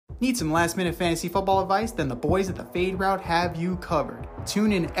Need some last-minute fantasy football advice? Then the boys at the Fade Route have you covered.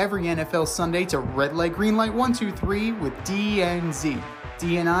 Tune in every NFL Sunday to Red Light, Green Light 1, 2, 3 with DNZ.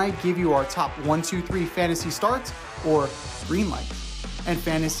 D and I give you our top 1, 2, 3 fantasy starts, or green light, and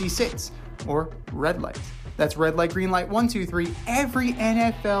fantasy sits, or red light. That's Red Light, Green Light 1, 2, 3 every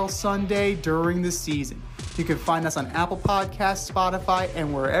NFL Sunday during the season. You can find us on Apple Podcasts, Spotify,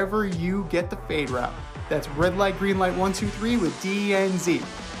 and wherever you get the Fade Route. That's Red Light, Green Light 1, 2, 3 with DNZ.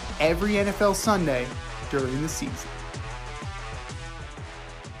 Every NFL Sunday during the season.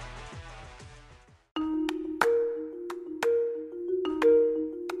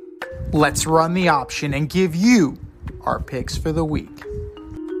 Let's run the option and give you our picks for the week.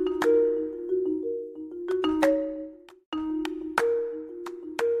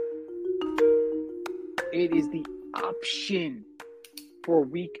 It is the option for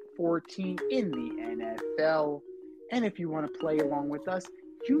week 14 in the NFL. And if you want to play along with us,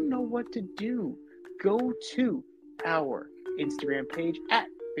 you know what to do. Go to our Instagram page at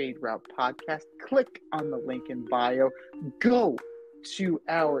Fade Route Podcast. Click on the link in bio. Go to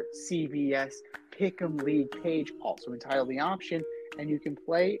our CBS Pick'em League page, also entitled The Option, and you can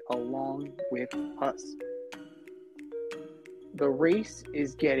play along with us. The race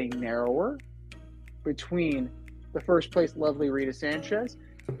is getting narrower between the first place lovely Rita Sanchez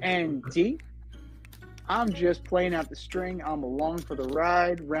and D. I'm just playing out the string. I'm along for the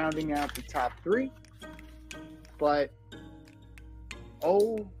ride, rounding out the top 3. But,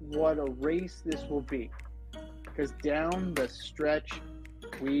 oh, what a race this will be. Because down the stretch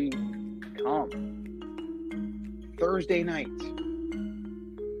we come. Thursday night,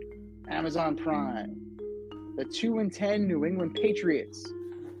 Amazon Prime. The 2-10 New England Patriots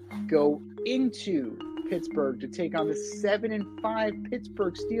go into Pittsburgh to take on the 7-5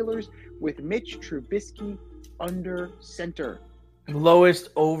 Pittsburgh Steelers with Mitch Trubisky under center.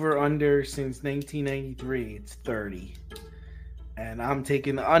 Lowest over-under since 1993. It's 30. And I'm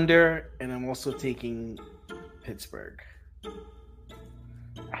taking the under, and I'm also taking Pittsburgh.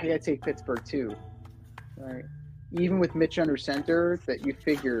 I gotta take Pittsburgh too. All right. Even with Mitch under center, that you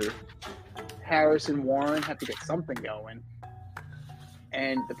figure Harris and Warren have to get something going.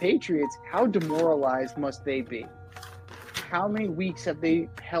 And the Patriots, how demoralized must they be? How many weeks have they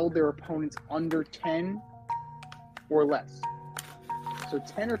held their opponents under 10 or less? So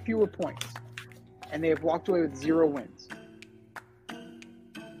 10 or fewer points. And they have walked away with 0 wins.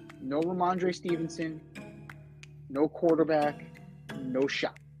 No Ramondre Stevenson. No quarterback. No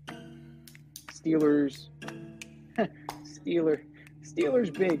shot. Steelers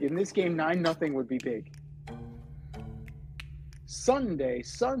big. In this game, 9-0 would be big. Sunday.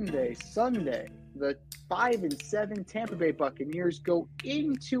 The 5-7 Tampa Bay Buccaneers go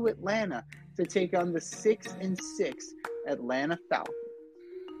into Atlanta to take on the 6-6 Atlanta Falcons.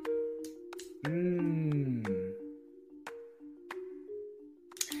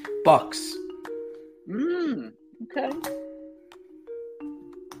 Bucks. Okay.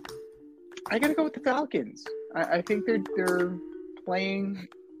 I gotta go with the Falcons. I think they're playing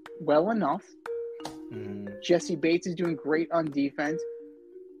well enough. Jesse Bates is doing great on defense.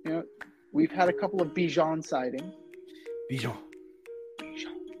 You know, we've had a couple of Bijan sightings. Bijan.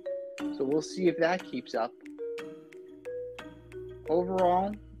 So we'll see if that keeps up.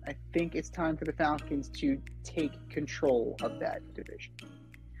 Overall, I think it's time for the Falcons to take control of that division.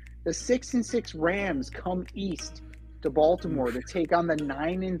 The 6-6 Rams come east to Baltimore to take on the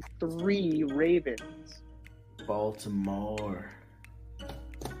 9-3 Ravens. Baltimore.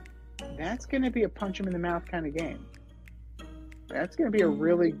 That's going to be a punch him in the mouth kind of game. That's going to be a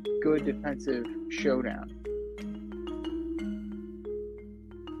really good defensive showdown.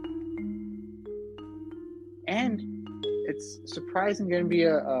 And it's surprising going to be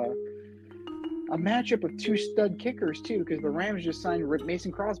a matchup of 2 stud kickers too, because the Rams just signed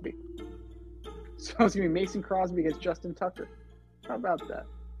Mason Crosby. So it's going to be Mason Crosby against Justin Tucker. How about that?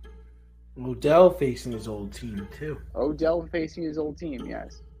 Odell facing his old team too. Odell facing his old team,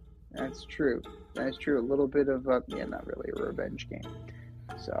 yes. That's true. That's true. A little bit of not really a revenge game.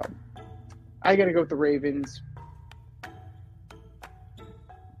 So I got to go with the Ravens.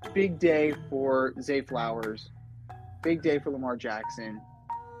 Big day for Zay Flowers. Big day for Lamar Jackson.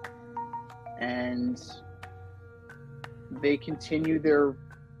 And they continue their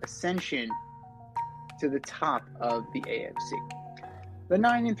ascension to the top of the AFC. The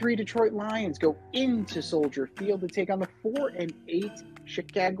 9-3 Detroit Lions go into Soldier Field to take on the 4-8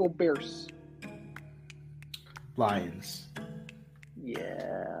 Chicago Bears. Lions.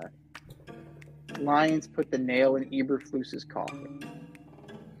 Yeah. Lions put the nail in Eberflus's coffin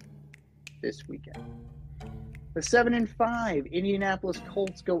this weekend. The 7-5 Indianapolis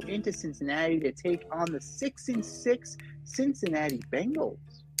Colts go into Cincinnati to take on the 6-6 Cincinnati Bengals.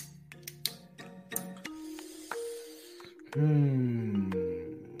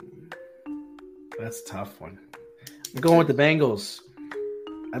 That's a tough one. I'm going with the Bengals.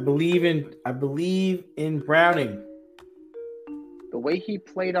 I believe in Browning. The way he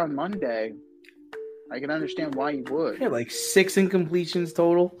played on Monday, I can understand why he would. Yeah, like 6 incompletions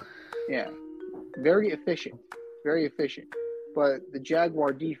total. Yeah. Very efficient. Very efficient. But the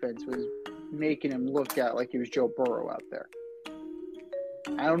Jaguar defense was making him look at like he was Joe Burrow out there.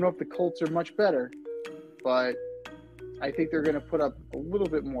 I don't know if the Colts are much better, but I think they're going to put up a little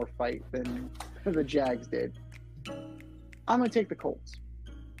bit more fight than the Jags did. I'm going to take the Colts.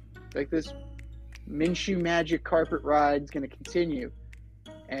 Like this Minshew magic carpet ride is going to continue.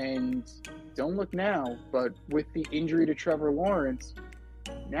 And don't look now, but with the injury to Trevor Lawrence,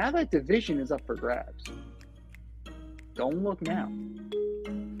 now that division is up for grabs. Don't look now.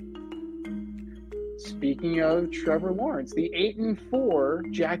 Speaking of Trevor Lawrence, the 8-4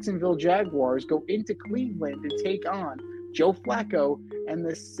 Jacksonville Jaguars go into Cleveland to take on Joe Flacco and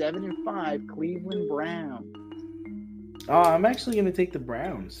the 7-5 Cleveland Browns. Oh, I'm actually going to take the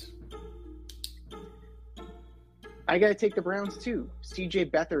Browns. I got to take the Browns too.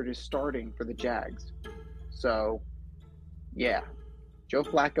 CJ Beathard is starting for the Jags. So, yeah. Joe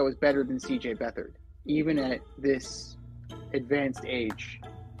Flacco is better than CJ Beathard, even at this advanced age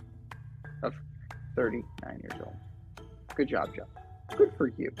of 39 years old. Good job, Joe. Good for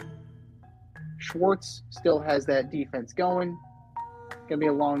you. Schwartz still has that defense going. It's going to be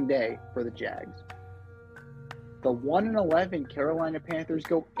a long day for the Jags. The 1-11 Carolina Panthers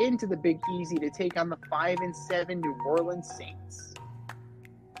go into the Big Easy to take on the 5-7 New Orleans Saints.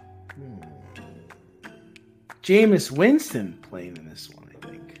 Jameis Winston playing in this one, I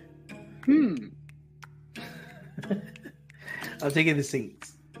think. I'm taking the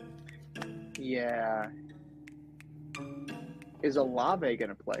Saints. Yeah. Is Olave going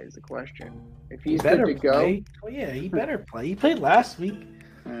to play is the question. If he's good to go. Oh, yeah, he better play. He played last week.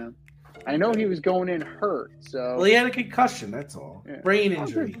 Yeah. I know he was going in hurt, so. Well, he had a concussion, that's all. Yeah. Brain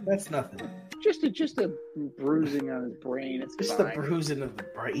injury. That's nothing. Just a bruising on his brain. It's just fine. A bruising of the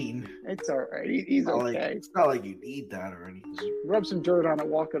brain. It's all right. He's okay. Like, it's not like you need that or anything. Just rub some dirt on it,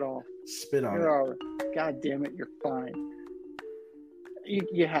 walk it off. Spit on it. All right. God damn it, you're fine.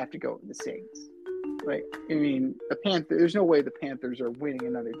 You have to go with the Saints. Like, I mean, the Panthers. There's no way the Panthers are winning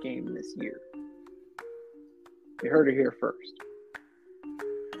another game this year. You heard it here first.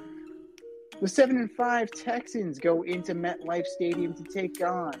 The 7-5 Texans go into MetLife Stadium to take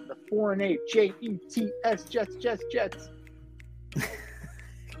on the 4-8 Jets.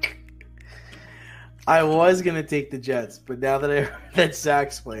 I was gonna take the Jets, but now that I heard that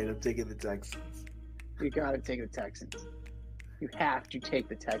Zach's playing, I'm taking the Texans. You gotta take the Texans. You have to take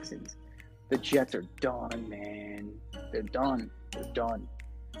the Texans. The Jets are done, man. They're done. They're done.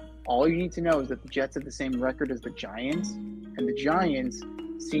 All you need to know is that the Jets have the same record as the Giants, and the Giants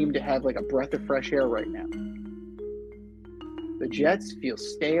seem to have like a breath of fresh air right now. The Jets feel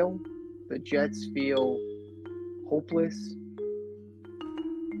stale. The Jets feel hopeless.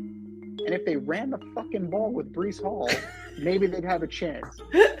 And if they ran the fucking ball with Breece Hall, maybe they'd have a chance.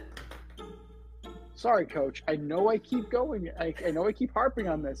 Sorry, coach. I know I keep going. I know I keep harping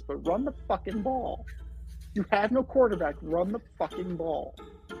on this, but run the fucking ball. You have no quarterback. Run the fucking ball.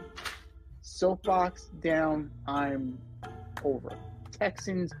 Soapbox down. I'm over.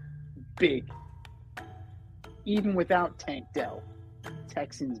 Texans, big. Even without Tank Dell,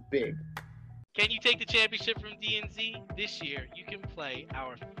 Texans, big. Can you take the championship from DNZ? This year, you can play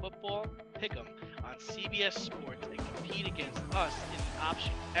our football pick'em on CBS Sports and compete against us in the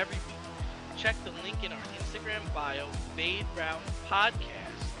option every week. Check the link in our Instagram bio, Fade Route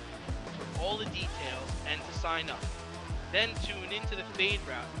Podcast, for all the details and to sign up. Then tune into the Fade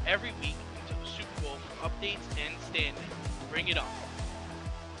Route every week until the Super Bowl for updates and standings. Bring it on.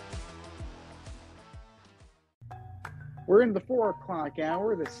 We're in the 4 o'clock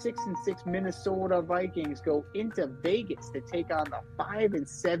hour. The 6-6 Minnesota Vikings go into Vegas to take on the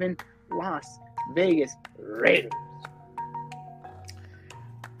 5-7 Las Vegas Raiders.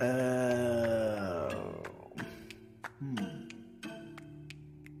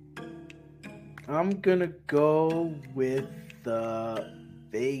 I'm gonna go with the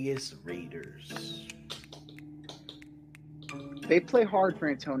Vegas Raiders. They play hard for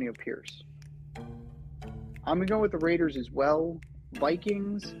Antonio Pierce. I'm going to go with the Raiders as well.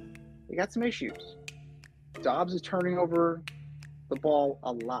 Vikings, they got some issues. Dobbs is turning over the ball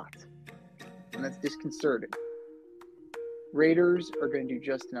a lot, and that's disconcerting. Raiders are going to do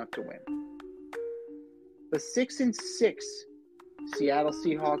just enough to win. The 6-6 Seattle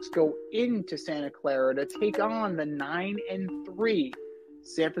Seahawks go into Santa Clara to take on the 9-3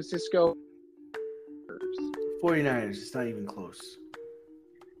 San Francisco 49ers. It's not even close.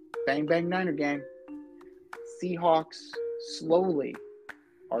 Bang, bang, Niner gang. Seahawks slowly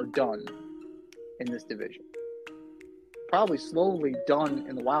are done in this division. Probably slowly done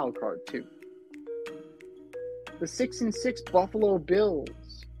in the wild card, too. The 6-6 Buffalo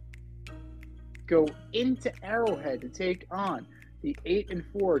Bills go into Arrowhead to take on the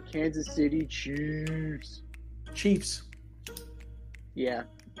 8-4 Kansas City Chiefs. Chiefs. Yeah,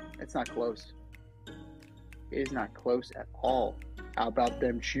 it's not close. It is not close at all. How about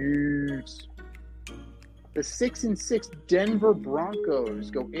them Chiefs? The 6-6 Denver Broncos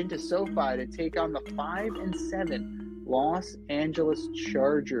go into SoFi to take on the 5-7 Los Angeles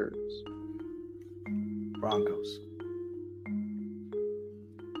Chargers. Broncos.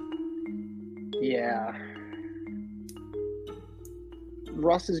 Yeah.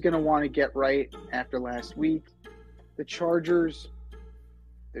 Russ is going to want to get right after last week. The Chargers,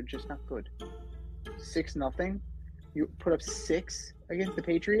 they're just not good. 6-0. You put up 6 against the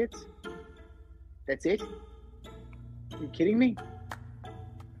Patriots? That's it? Are you kidding me?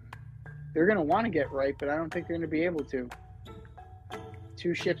 They're going to want to get right, but I don't think they're going to be able to.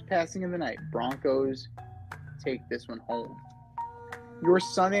 2 ships passing in the night. Broncos take this one home. Your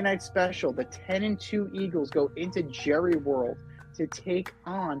Sunday night special, the 10-2 Eagles go into Jerry World to take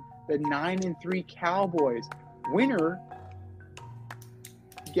on the 9-3 Cowboys. Winner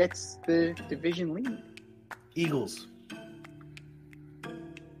gets the division lead. Eagles.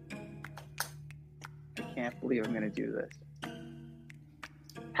 I can't believe I'm going to do this.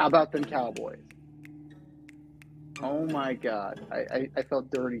 How about them Cowboys? Oh my God. I felt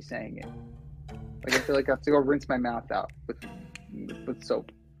dirty saying it. Like I feel like I have to go rinse my mouth out with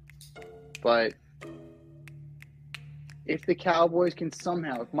soap. But if the Cowboys can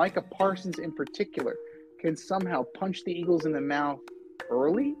somehow, if Micah Parsons in particular, can somehow punch the Eagles in the mouth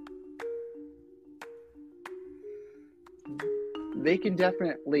early, they can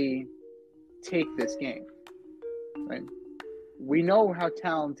definitely take this game. Right? We know how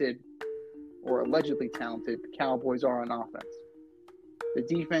talented, or allegedly talented, the Cowboys are on offense. The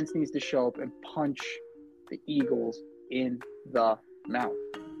defense needs to show up and punch the Eagles in the mouth.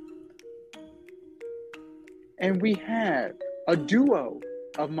 And we have a duo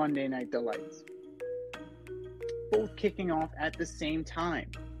of Monday Night Delights, both kicking off at the same time.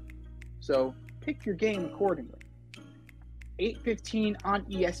 So pick your game accordingly. 8:15 on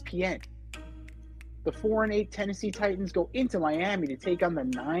ESPN. The 4-8 Tennessee Titans go into Miami to take on the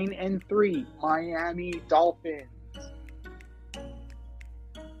 9-3 Miami Dolphins.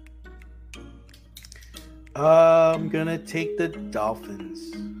 I'm gonna take the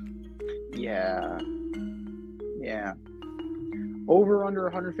Dolphins. Yeah. Over under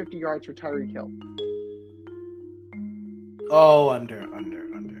 150 yards for Tyreek Hill. Oh, under.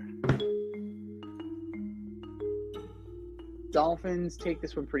 Dolphins take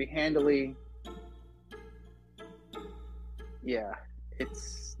this one pretty handily. Yeah,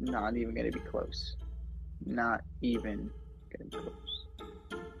 it's not even going to be close. Not even going to be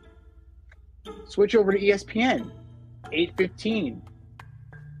close. Switch over to ESPN. 8:15.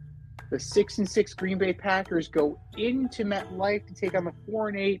 The 6-6 Green Bay Packers go into MetLife to take on the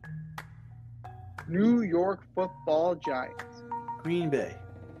 4-8 New York Football Giants. Green Bay.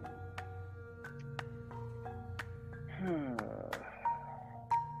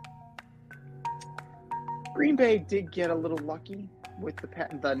 Green Bay did get a little lucky with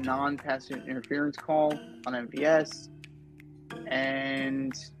the non-pass interference call on MVS,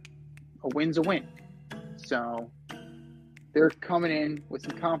 and a win's a win. So they're coming in with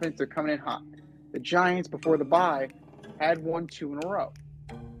some confidence. They're coming in hot. The Giants, before the bye, had won 2 in a row.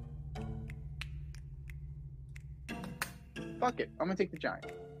 Fuck it. I'm going to take the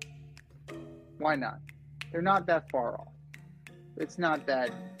Giants. Why not? They're not that far off. It's not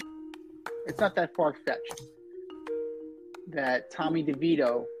that far-fetched that Tommy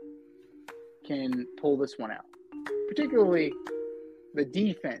DeVito can pull this one out. Particularly, the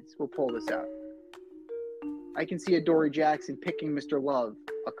defense will pull this out. I can see Adoree Jackson picking Mr. Love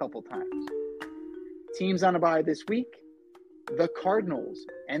a couple times. Teams on a bye this week, the Cardinals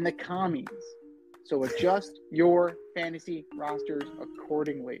and the Commies. So adjust your fantasy rosters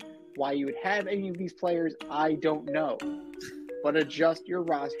accordingly. Why you would have any of these players, I don't know. But adjust your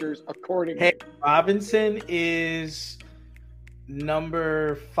rosters accordingly. Hey, Robinson is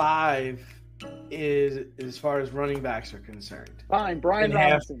number 5 is as far as running backs are concerned. Fine, Brian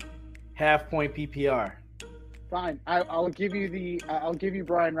Robinson. Half point PPR. Fine, I'll give you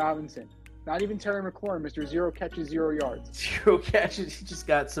Brian Robinson. Not even Terry McLaurin, Mr. 0 catches, 0 yards. 0 catches. He's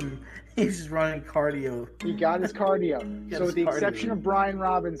just running cardio. He got his cardio. So with the cardio. exception of Brian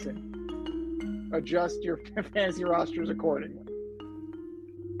Robinson, adjust your fantasy rosters accordingly.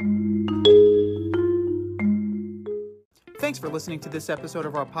 Thanks for listening to this episode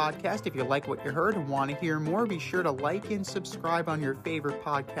of our podcast. If you like what you heard and want to hear more, be sure to like and subscribe on your favorite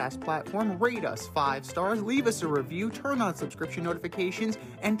podcast platform. Rate us 5 stars, leave us a review, turn on subscription notifications,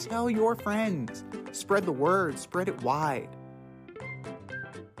 and tell your friends. Spread the word, spread it wide.